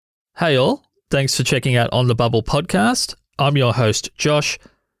Hey all, thanks for checking out On the Bubble podcast. I'm your host, Josh.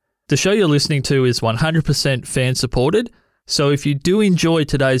 The show you're listening to is 100% fan supported, so if you do enjoy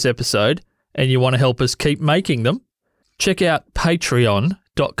today's episode and you want to help us keep making them, check out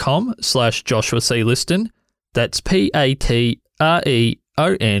patreon.com/Joshua C. Liston. That's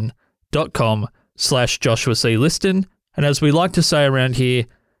patreon.com/Joshua C. Liston. And as we like to say around here,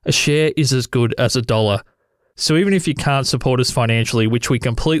 a share is as good as a dollar. So even if you can't support us financially, which we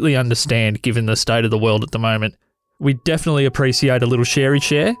completely understand given the state of the world at the moment, we definitely appreciate a little share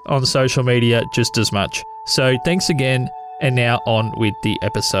on social media just as much. So thanks again, and now on with the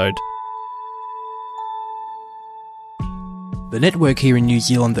episode. The network here in New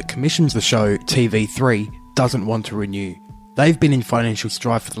Zealand that commissions the show, TV3, doesn't want to renew. They've been in financial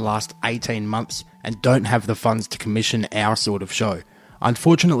strife for the last 18 months and don't have the funds to commission our sort of show.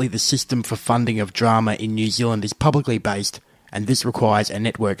 Unfortunately, the system for funding of drama in New Zealand is publicly based, and this requires a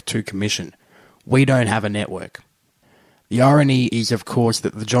network to commission. We don't have a network. The irony is, of course,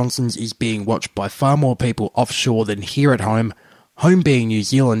 that The Johnsons is being watched by far more people offshore than here at home, home being New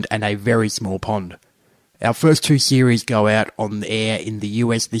Zealand and a very small pond. Our first two series go out on the air in the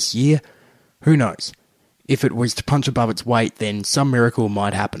US this year. Who knows? If it was to punch above its weight, then some miracle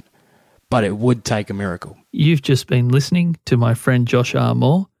might happen. But it would take a miracle. You've just been listening to my friend Josh R.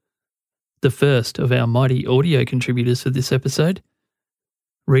 Moore, the first of our mighty audio contributors for this episode,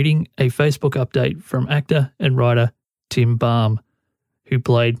 reading a Facebook update from actor and writer Tim Balme, who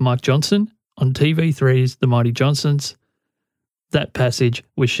played Mike Johnson on TV3's The Mighty Johnsons. That passage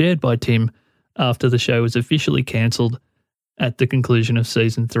was shared by Tim after the show was officially cancelled at the conclusion of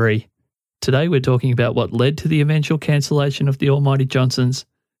Season 3. Today we're talking about what led to the eventual cancellation of The Almighty Johnsons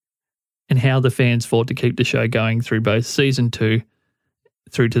and how the fans fought to keep the show going through both Season 2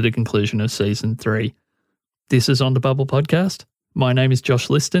 through to the conclusion of Season 3. This is On the Bubble podcast. My name is Josh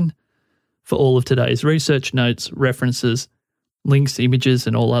Liston. For all of today's research notes, references, links, images,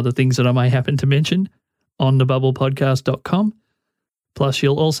 and all other things that I may happen to mention, on thebubblepodcast.com. Plus,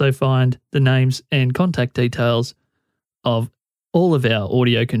 you'll also find the names and contact details of all of our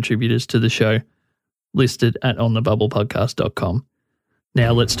audio contributors to the show listed at onthebubblepodcast.com.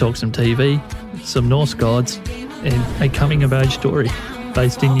 Now let's talk some TV, some Norse gods, and a coming-of-age story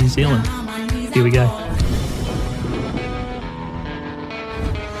based in New Zealand. Here we go.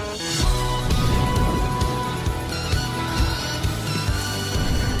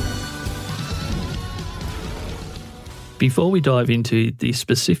 Before we dive into the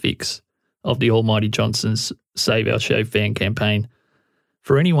specifics of the Almighty Johnsons Save Our Show fan campaign,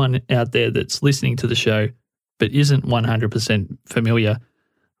 for anyone out there that's listening to the show but isn't 100% familiar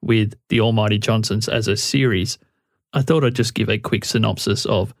with the Almighty Johnsons as a series, I thought I'd just give a quick synopsis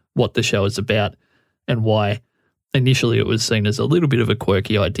of what the show is about and why initially it was seen as a little bit of a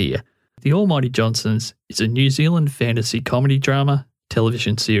quirky idea. The Almighty Johnsons is a New Zealand fantasy comedy drama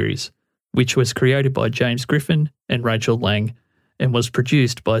television series, which was created by James Griffin and Rachel Lang and was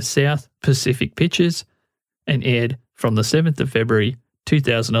produced by South Pacific Pictures and aired from the 7th of February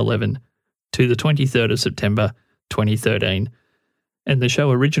 2011 to the 23rd of September 2013. And the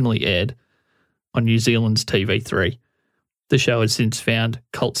show originally aired on New Zealand's TV3. The show has since found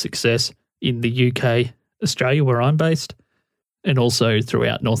cult success in the UK, Australia, where I'm based, and also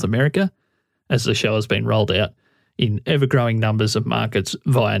throughout North America, as the show has been rolled out in ever-growing numbers of markets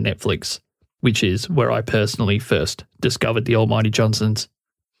via Netflix, which is where I personally first discovered the Almighty Johnsons.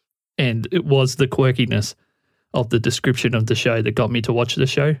 And it was the quirkiness of the description of the show that got me to watch the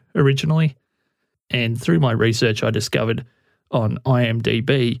show originally. And through my research, I discovered on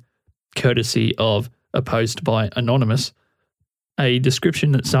IMDb, courtesy of a post by Anonymous, a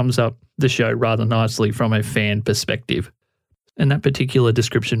description that sums up the show rather nicely from a fan perspective. And that particular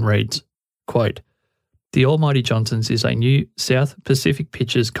description reads, quote, "The Almighty Johnsons is a new South Pacific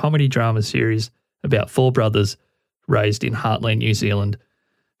Pictures comedy drama series about four brothers raised in Heartland, New Zealand,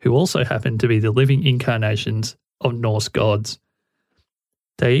 who also happen to be the living incarnations of Norse gods.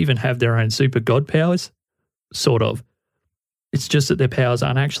 They even have their own super god powers, sort of. It's just that their powers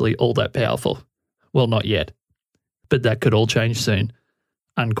aren't actually all that powerful. Well, not yet. But that could all change soon."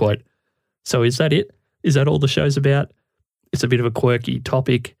 Unquote. So is that it? Is that all the show's about? It's a bit of a quirky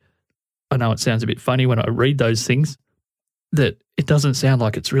topic. I know it sounds a bit funny when I read those things, that it doesn't sound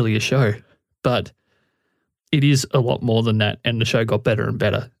like it's really a show, but it is a lot more than that, and the show got better and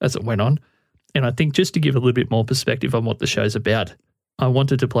better as it went on. And I think just to give a little bit more perspective on what the show's about, I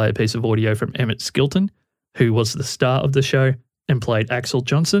wanted to play a piece of audio from Emmett Skilton, who was the star of the show and played Axel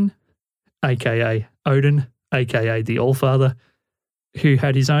Johnson, aka Odin, aka the Allfather, who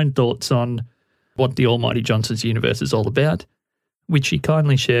had his own thoughts on what the Almighty Johnsons universe is all about, which he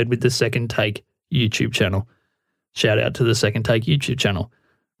kindly shared with the Second Take YouTube channel. Shout out to the Second Take YouTube channel.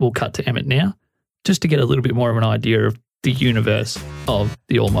 We'll cut to Emmett now, just to get a little bit more of an idea of the universe of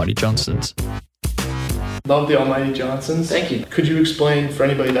the Almighty Johnsons. Love the Almighty Johnsons. Thank you. Could you explain for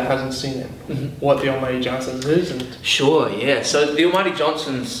anybody that hasn't seen it what the Almighty Johnsons is? Sure, yeah. So the Almighty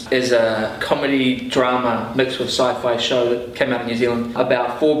Johnsons is a comedy drama mixed with sci-fi show that came out in New Zealand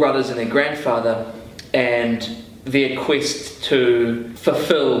about four brothers and their grandfather and their quest to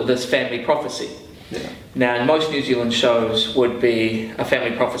fulfill this family prophecy. Yeah. Now, in most New Zealand shows, a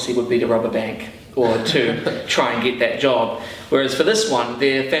family prophecy would be to rob a bank or to try and get that job. Whereas for this one,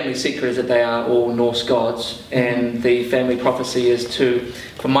 their family secret is that they are all Norse gods, and the family prophecy is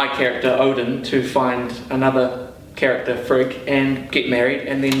for my character, Odin, to find another character, Frigg, and get married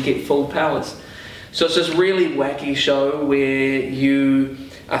and then get full powers. So it's this really wacky show where you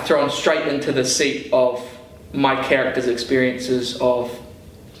are thrown straight into the seat of my character's experiences of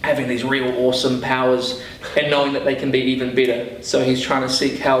having these real awesome powers and knowing that they can be even better. So he's trying to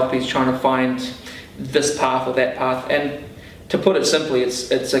seek help, he's trying to find this path or that path, and to put it simply,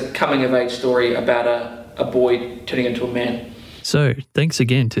 it's a coming-of-age story about a boy turning into a man. So, thanks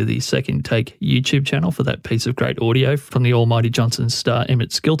again to the Second Take YouTube channel for that piece of great audio from the Almighty Johnsons star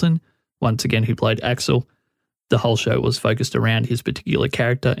Emmett Skilton, once again who played Axel. The whole show was focused around his particular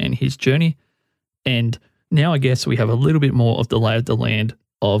character and his journey, and now I guess we have a little bit more of the lay of the land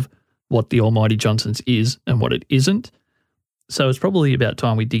of what the Almighty Johnsons is and what it isn't. So it's probably about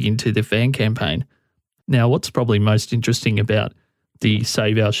time we dig into the fan campaign. Now, what's probably most interesting about the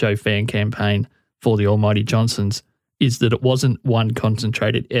Save Our Show fan campaign for the Almighty Johnsons is that it wasn't one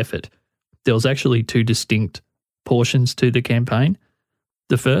concentrated effort. There was actually two distinct portions to the campaign.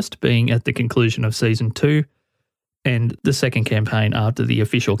 The first being at the conclusion of Season 2, and the second campaign after the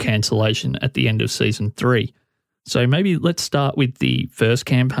official cancellation at the end of Season 3. So maybe let's start with the first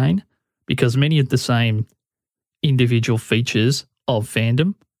campaign, because many of the same individual features of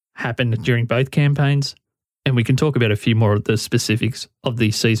fandom happened during both campaigns, and we can talk about a few more of the specifics of the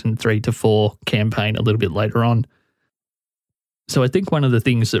Season 3 to 4 campaign a little bit later on. So I think one of the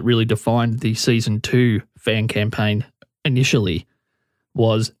things that really defined the Season 2 fan campaign initially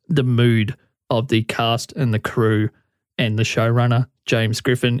was the mood of the cast and the crew and the showrunner, James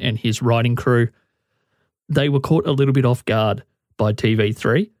Griffin, and his writing crew. They were caught a little bit off guard by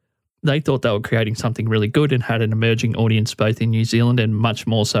TV3. They thought they were creating something really good and had an emerging audience both in New Zealand and much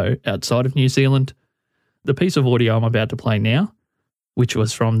more so outside of New Zealand. The piece of audio I'm about to play now, which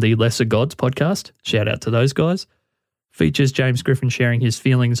was from the Lesser Gods podcast, shout out to those guys, features James Griffin sharing his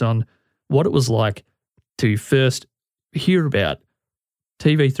feelings on what it was like to first hear about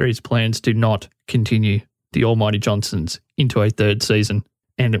TV3's plans to not continue the Almighty Johnsons into a third season.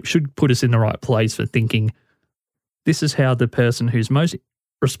 And it should put us in the right place for thinking this is how the person who's most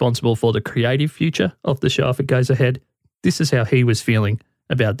responsible for the creative future of the show, if it goes ahead, this is how he was feeling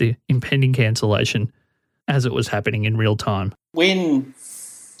about the impending cancellation as it was happening in real time. When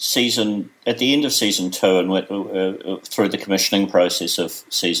at the end of Season 2 and through the commissioning process of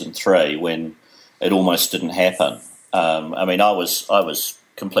Season 3, when it almost didn't happen, I was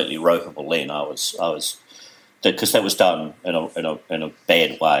completely ropeable then. I was because that was done in a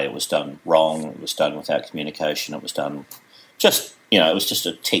bad way. It was done wrong. It was done without communication. It was done it was just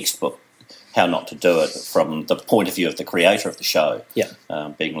a textbook how not to do it from the point of view of the creator of the show. Yeah,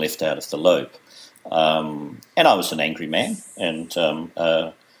 being left out of the loop. And I was an angry man.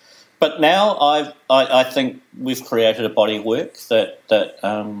 But now I think we've created a body of work that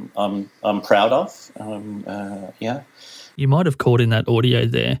I'm proud of. Yeah. You might have caught in that audio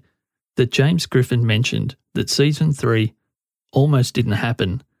there that James Griffin mentioned that Season 3 almost didn't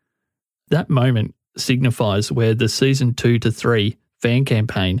happen. That moment signifies where the Season 2 to 3 fan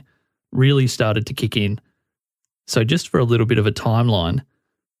campaign really started to kick in. So just for a little bit of a timeline,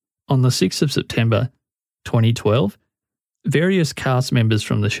 on the 6th of September 2012, various cast members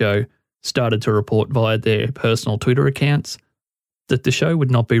from the show started to report via their personal Twitter accounts that the show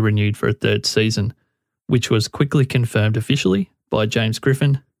would not be renewed for a third season, which was quickly confirmed officially by James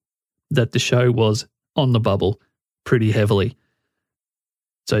Griffin that the show was on the bubble pretty heavily.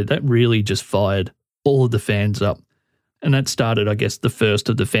 So that really just fired all of the fans up. And that started, I guess, the first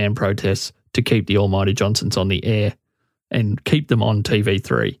of the fan protests to keep the Almighty Johnsons on the air and keep them on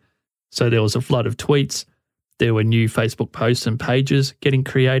TV3. So there was a flood of tweets. There were new Facebook posts and pages getting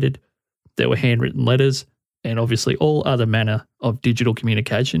created. There were handwritten letters and obviously all other manner of digital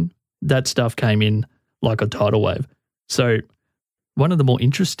communication. That stuff came in like a tidal wave. So one of the more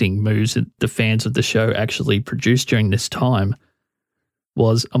interesting moves that the fans of the show actually produced during this time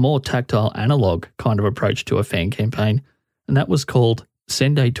was a more tactile analog kind of approach to a fan campaign. and that was called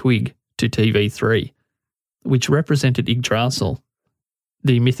Send a Twig to TV3, which represented Yggdrasil,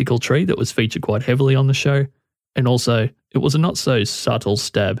 the mythical tree that was featured quite heavily on the show, and also it was a not-so-subtle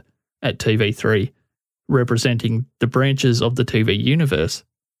stab at TV3, representing the branches of the TV universe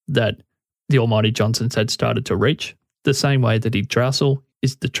that the Almighty Johnsons had started to reach, the same way that Yggdrasil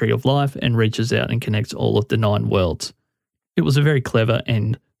is the tree of life and reaches out and connects all of the 9 worlds. It was a very clever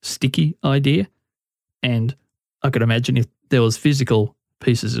and sticky idea, and I could imagine if there was physical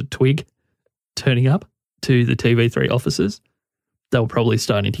pieces of twig turning up to the TV3 offices, they were probably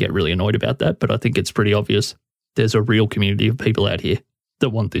starting to get really annoyed about that, but I think it's pretty obvious there's a real community of people out here that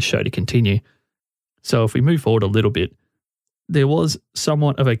want this show to continue. So if we move forward a little bit, there was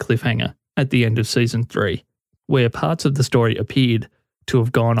somewhat of a cliffhanger at the end of Season 3, where parts of the story appeared to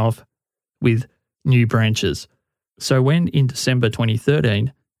have gone off with new branches. So when in December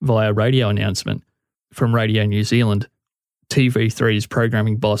 2013, via radio announcement from Radio New Zealand, TV3's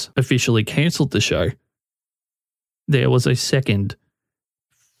programming boss officially cancelled the show, there was a second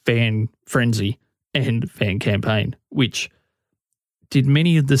fan frenzy and fan campaign, which did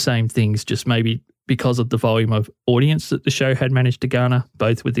many of the same things, just maybe because of the volume of audience that the show had managed to garner,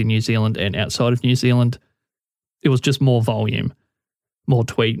 both within New Zealand and outside of New Zealand. It was just more volume, more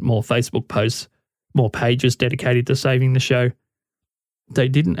tweet, more Facebook posts, more pages dedicated to saving the show. They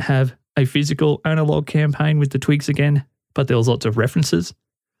didn't have a physical analog campaign with the twigs again, but there was lots of references.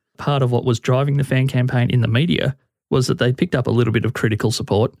 Part of what was driving the fan campaign in the media was that they picked up a little bit of critical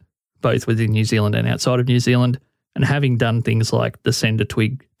support, both within New Zealand and outside of New Zealand, and having done things like the Send a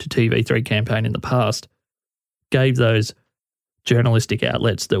Twig to TV3 campaign in the past, gave those journalistic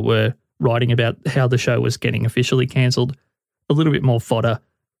outlets that were writing about how the show was getting officially cancelled a little bit more fodder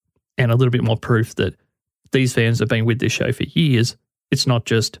and a little bit more proof that these fans have been with this show for years. It's not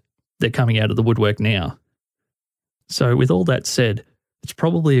just they're coming out of the woodwork now. So with all that said, it's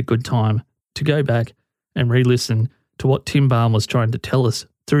probably a good time to go back and re-listen to what Tim Balme was trying to tell us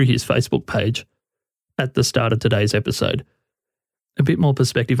through his Facebook page at the start of today's episode. A bit more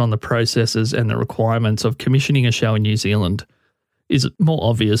perspective on the processes and the requirements of commissioning a show in New Zealand is more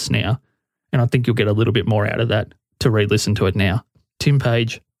obvious now, and I think you'll get a little bit more out of that to re-listen to it now. Tim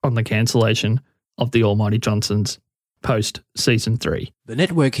Page on the cancellation of The Almighty Johnsons post-Season 3. The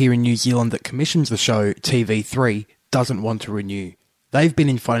network here in New Zealand that commissions the show, TV3, doesn't want to renew. They've been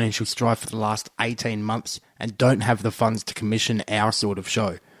in financial strife for the last 18 months and don't have the funds to commission our sort of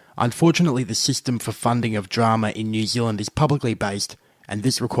show. Unfortunately, the system for funding of drama in New Zealand is publicly based, and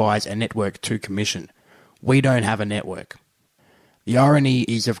this requires a network to commission. We don't have a network. The irony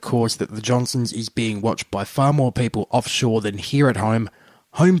is, of course, that The Johnsons is being watched by far more people offshore than here at home,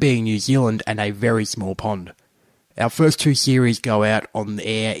 home being New Zealand and a very small pond. Our first 2 series go out on the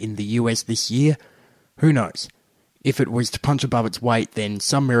air in the US this year. Who knows? If it was to punch above its weight, then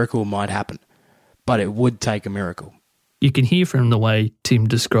some miracle might happen. But it would take a miracle. You can hear from the way Tim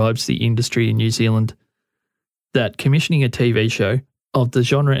describes the industry in New Zealand that commissioning a TV show of the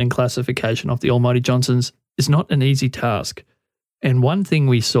genre and classification of The Almighty Johnsons is not an easy task. And one thing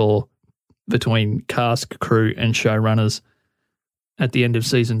we saw between cast, crew and showrunners at the end of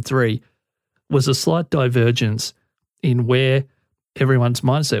Season 3 was a slight divergence in where everyone's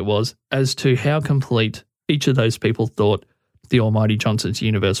mindset was as to how complete each of those people thought The Almighty Johnsons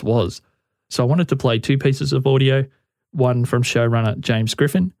universe was. So I wanted to play 2 pieces of audio, one from showrunner James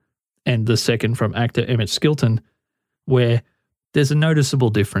Griffin and the second from actor Emmett Skilton, where there's a noticeable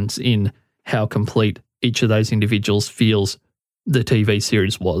difference in how complete each of those individuals feels the TV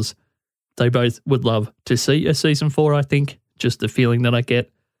series was. They both would love to see a Season 4, I think, just the feeling that I get.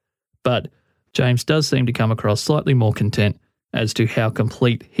 But James does seem to come across slightly more content as to how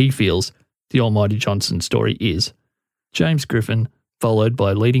complete he feels the Almighty Johnson story is. James Griffin, followed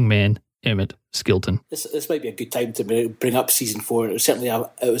by leading man Emmett Skilton. This might be a good time to bring up Season 4. It was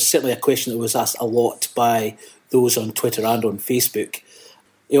certainly a question that was asked a lot by those on Twitter and on Facebook.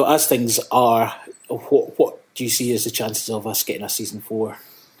 You know, as things are, what do you see as the chances of us getting a Season 4?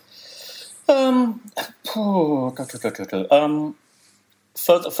 For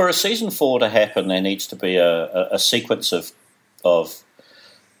a Season 4 to happen, there needs to be a sequence of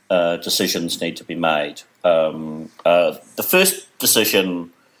decisions need to be made. The first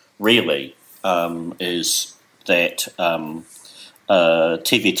decision really is that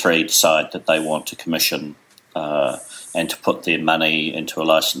TV3 decide that they want to commission and to put their money into a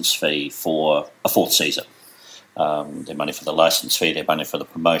licence fee for a 4th season. Their money for the licence fee, their money for the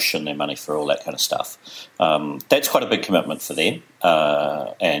promotion, their money for all that kind of stuff. That's quite a big commitment for them,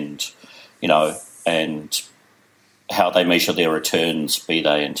 and how they measure their returns, be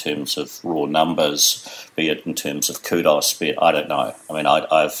they in terms of raw numbers, be it in terms of kudos, be it, I don't know. I mean,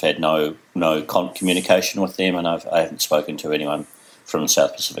 I've had no communication with them, and I haven't spoken to anyone from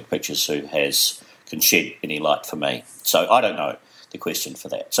South Pacific Pictures who can shed any light for me. So I don't know the question for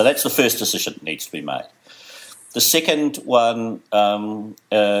that. So that's the first decision that needs to be made. The second one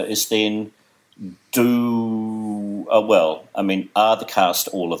is then, are the cast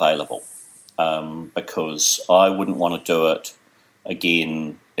all available? Because I wouldn't want to do it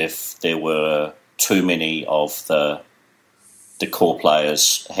again if there were too many of the core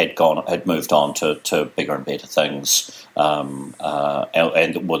players had moved on to bigger and better things, and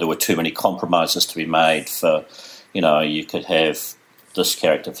there were too many compromises to be made for, you could have this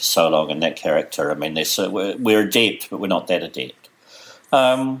character for so long and that character. I mean, we're adept, but we're not that adept.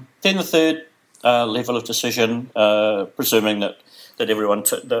 Then the third level of decision, presuming that everyone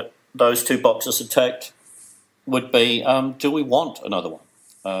that those two boxes are ticked, would be, do we want another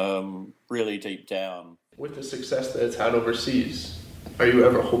one? Really deep down. With the success that it's had overseas, are you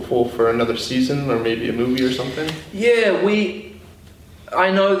ever hopeful for another season or maybe a movie or something? Yeah, I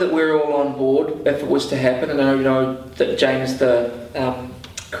know that we're all on board if it was to happen, and I know that James, the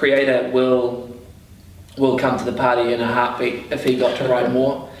creator, will come to the party in a heartbeat if he got to write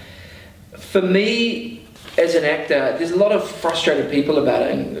more. For me, as an actor, there's a lot of frustrated people about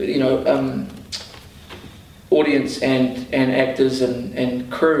it, and audience and actors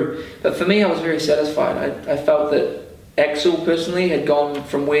and crew. But for me, I was very satisfied. I felt that Axel personally had gone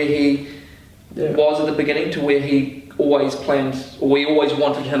from where he was at the beginning to where he always planned, or we always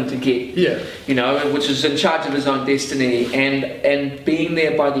wanted him to get. Yeah. Which is in charge of his own destiny, and being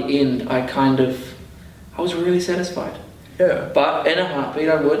there by the end, I was really satisfied. Yeah. But in a heartbeat,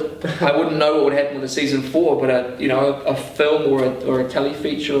 I wouldn't know what would happen with a season 4, but a film or a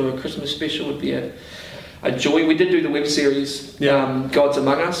telefeature or a Christmas special would be a joy. We did do the web series, Gods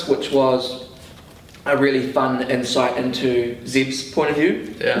Among Us, which was a really fun insight into Zeb's point of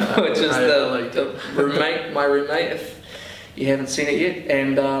view, which is the roommate, my roommate, if you haven't seen it yet,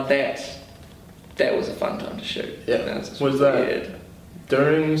 and that was a fun time to shoot. Yeah. Was that weird.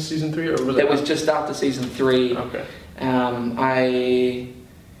 During season 3, or was it? That was just after season 3. Okay. I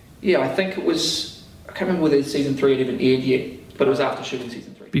think it was. I can't remember whether season 3 had even aired yet, but it was after shooting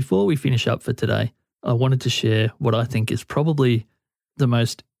season 3. Before we finish up for today, I wanted to share what I think is probably the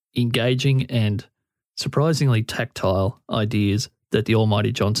most engaging and surprisingly tactile ideas that the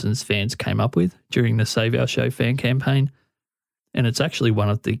Almighty Johnsons fans came up with during the Save Our Show fan campaign. And it's actually one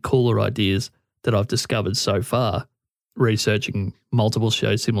of the cooler ideas that I've discovered so far, researching multiple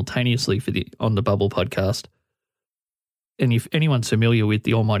shows simultaneously for the On the Bubble podcast. And if anyone's familiar with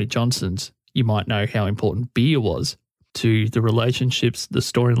the Almighty Johnsons, you might know how important beer was to the relationships, the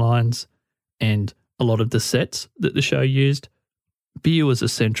storylines, and a lot of the sets that the show used. Beer was a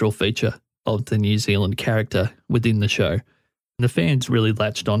central feature of the New Zealand character within the show. And the fans really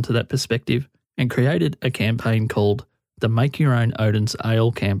latched onto that perspective and created a campaign called the Make Your Own Odin's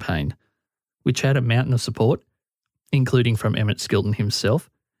Ale campaign, which had a mountain of support, including from Emmett Skilton himself.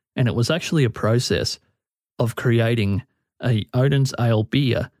 And it was actually a process of creating a Odin's Ale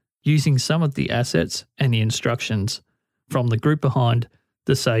beer using some of the assets and the instructions from the group behind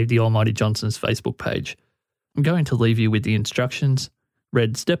the Save the Almighty Johnsons Facebook page. I'm going to leave you with the instructions,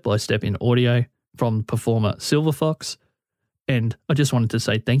 read step by step in audio from performer Silver Fox. And I just wanted to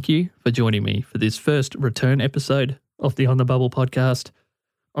say thank you for joining me for this first return episode of the On the Bubble podcast.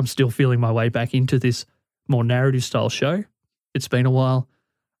 I'm still feeling my way back into this more narrative style show. It's been a while.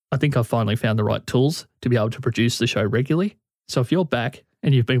 I think I've finally found the right tools to be able to produce the show regularly. So if you're back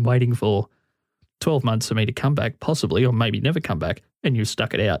and you've been waiting for 12 months for me to come back, possibly, or maybe never come back, and you've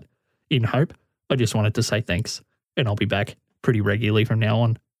stuck it out in hope, I just wanted to say thanks, and I'll be back pretty regularly from now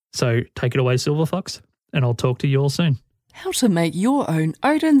on. So take it away, Silver Fox, and I'll talk to you all soon. How to make your own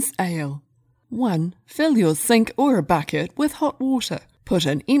Odin's Ale. 1. Fill your sink or a bucket with hot water. Put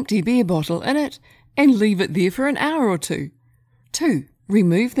an empty beer bottle in it and leave it there for an hour or two. 2.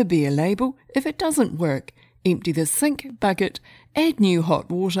 Remove the beer label if it doesn't work. Empty the sink, bucket, add new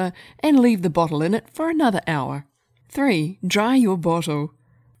hot water and leave the bottle in it for another hour. 3. Dry your bottle.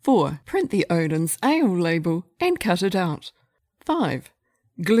 4. Print the Odin's Ale label and cut it out. 5.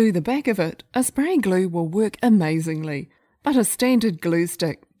 Glue the back of it. A spray glue will work amazingly, but a standard glue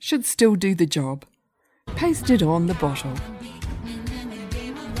stick should still do the job. Paste it on the bottle.